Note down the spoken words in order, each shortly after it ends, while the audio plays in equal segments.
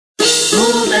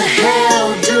Who the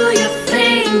hell do you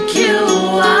think you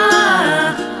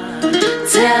are?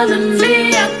 Telling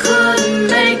me I couldn't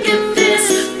make it this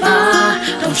far.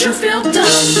 Don't you feel dumb?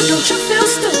 Don't you feel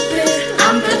stupid?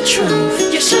 I'm the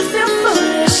truth, you should feel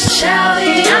foolish.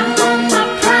 Shouty, I'm on my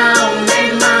proud,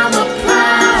 make mama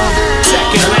proud.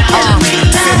 Check it out,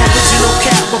 same original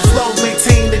cap, but flow,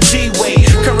 maintain the G-way.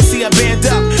 Currency I band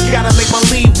up, gotta make my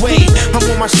leeway. I'm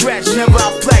on my stretch, never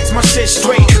I flex, my shit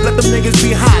straight. Let them niggas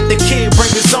be hot, the kid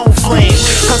bring his own flame.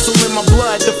 Hustle in my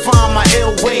blood, define my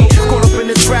ill way. Caught up in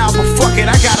the drought, but fuck it,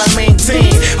 I gotta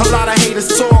maintain. A lot of haters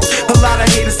talk, a lot of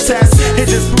haters test. It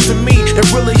just proves to me that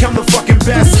really I'm the fucking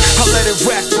best. I let it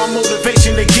rest, my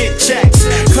motivation to get checks.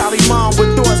 Cloudy mind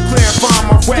with thoughts clarifying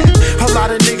my rep. A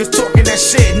lot of niggas talking that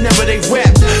shit, never they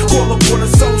rep. Call up on a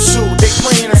social, they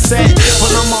playing a set.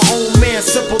 But I'm my own man,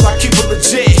 simple, I keep it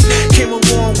legit. Came a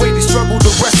long way to struggle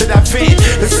the rest of that vent.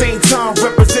 The same time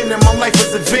representing my life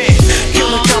as a event.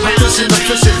 Killing competition,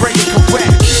 efficient, breaking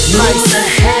correct. Who the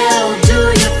hell do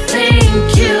you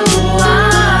think you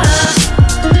are?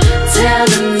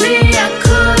 Telling me I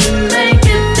couldn't make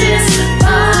it this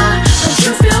far. Don't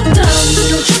you feel dumb?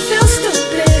 Don't you feel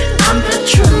stupid? I'm the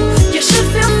truth, you should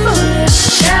feel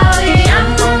foolish. Shouty,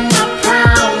 I'm on my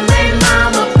proud, make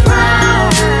mama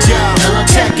proud. Yeah,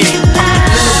 check it.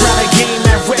 Been around the game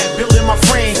at rap, building my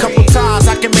frame. Couple times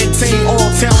I can maintain all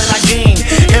talent I gain.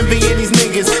 Envying these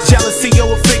niggas, jealousy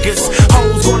over figures.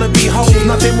 Hoes gonna be hoes,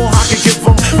 nothing more I can give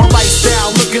them. My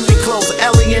lifestyle looking close,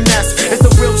 L-E-N-S. It's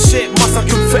the real shit, must I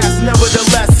confess.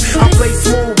 Nevertheless, I play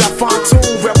smooth, I fine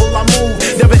tune, rebel I move.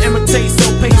 Never imitate, so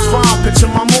pace rhyme, picture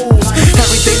my moves.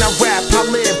 Everything I rap, I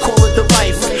live, call it the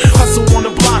life. Hustle on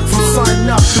the block from sun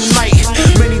up through night.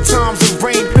 Many times it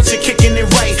rain, picture kicking it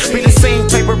right. Be the same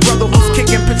type of brother who's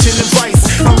kicking, pitching advice.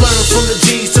 I learned from the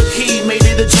G's, took heed, made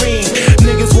it a dream.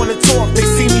 Niggas wanna talk, they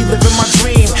see me living my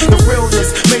dream. The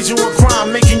realness, major on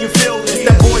crime, making you feel this.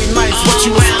 That boy nice, what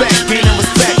you expect, gaining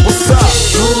respect, what's up?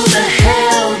 Who the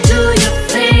hell do you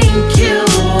think you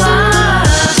are?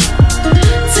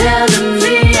 Telling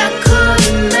me I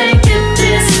couldn't make it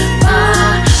this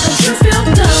far. Don't you feel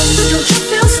dumb? Don't you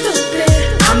feel stupid?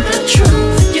 I'm the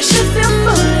truth, you should feel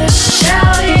foolish.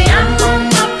 Shouty, I'm on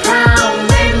my proud,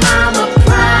 make mama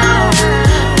proud.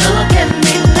 Look at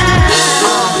me now.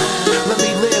 Let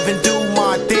me live and do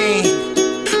my thing.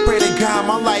 Pray to God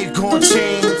my life gon'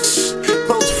 change.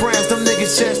 Close friends, them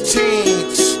niggas just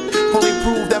change. Only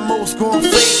prove that most gon'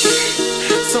 fail.